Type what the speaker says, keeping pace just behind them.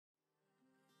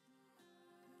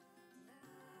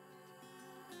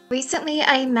Recently,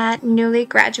 I met newly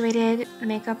graduated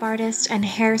makeup artist and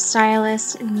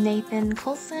hairstylist Nathanyiel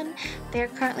Coltsyn. They're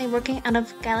currently working out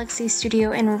of Galaxy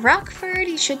Studio in Rockford.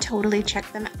 You should totally check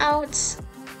them out.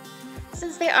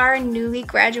 Since they are newly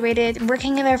graduated,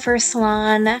 working in their first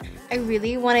salon, I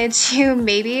really wanted to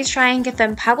maybe try and get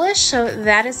them published, so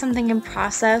that is something in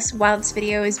process while this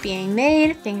video is being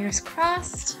made. Fingers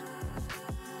crossed.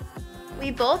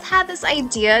 We both had this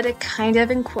idea to kind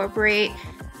of incorporate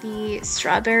the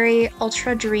Strawberry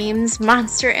Ultra Dreams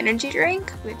Monster Energy drink,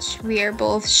 which we are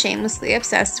both shamelessly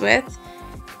obsessed with.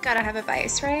 Gotta have a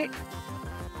vice, right?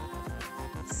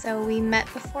 So we met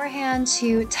beforehand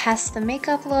to test the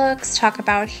makeup looks, talk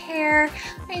about hair.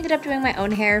 I ended up doing my own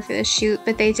hair for the shoot,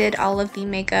 but they did all of the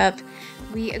makeup.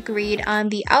 We agreed on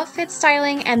the outfit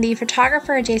styling, and the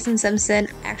photographer, Jason Simpson,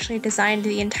 actually designed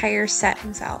the entire set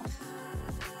himself.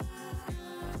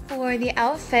 For the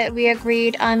outfit, we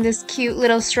agreed on this cute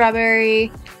little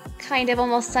strawberry, kind of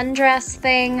almost sundress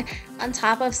thing, on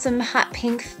top of some hot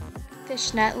pink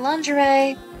fishnet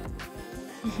lingerie.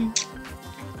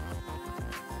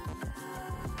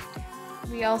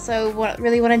 We also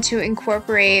really wanted to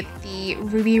incorporate the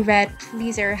ruby red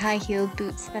pleaser high heel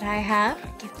boots that I have,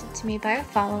 gifted to me by a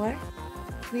follower.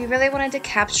 We really wanted to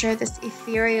capture this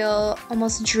ethereal,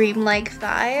 almost dreamlike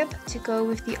vibe to go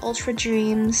with the Ultra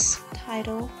Dreams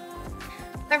title.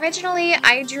 Originally,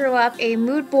 I drew up a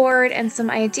mood board and some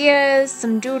ideas,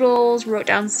 some doodles, wrote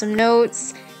down some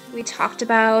notes. We talked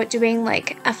about doing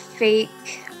like a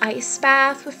fake ice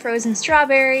bath with frozen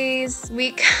strawberries.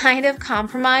 We kind of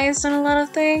compromised on a lot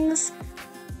of things,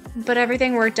 but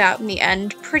everything worked out in the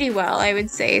end pretty well, I would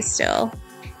say still.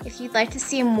 If you'd like to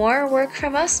see more work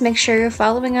from us, make sure you're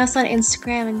following us on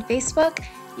Instagram and Facebook.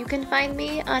 You can find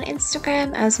me on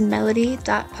Instagram as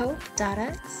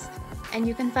melody.pope.x. And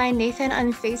you can find Nathan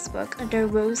on Facebook under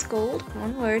Rose Gold,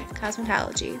 one word,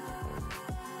 cosmetology.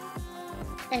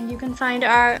 And you can find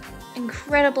our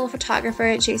incredible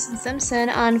photographer, Jason Simpson,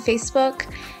 on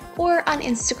Facebook or on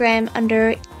Instagram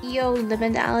under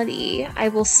EOLiminality. I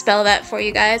will spell that for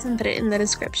you guys and put it in the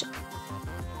description.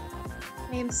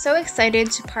 I am so excited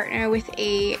to partner with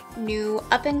a new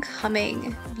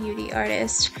up-and-coming beauty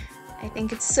artist. I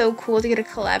think it's so cool to get to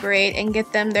collaborate and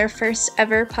get them their first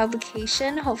ever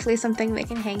publication, hopefully something they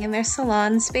can hang in their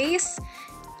salon space.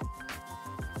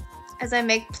 As I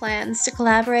make plans to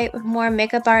collaborate with more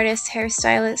makeup artists,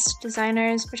 hairstylists,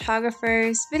 designers,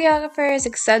 photographers, videographers,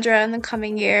 etc. in the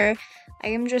coming year, I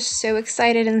am just so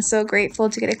excited and so grateful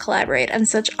to get to collaborate on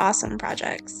such awesome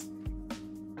projects.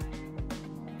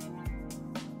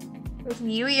 If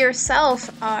you yourself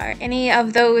are any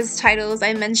of those titles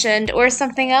I mentioned or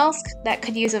something else that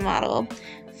could use a model,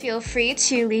 feel free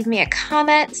to leave me a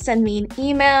comment, send me an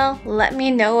email, let me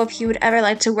know if you would ever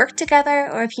like to work together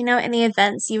or if you know any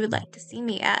events you would like to see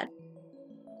me at.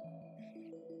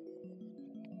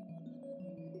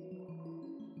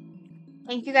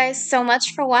 Thank you guys so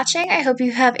much for watching. I hope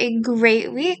you have a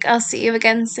great week. I'll see you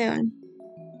again soon.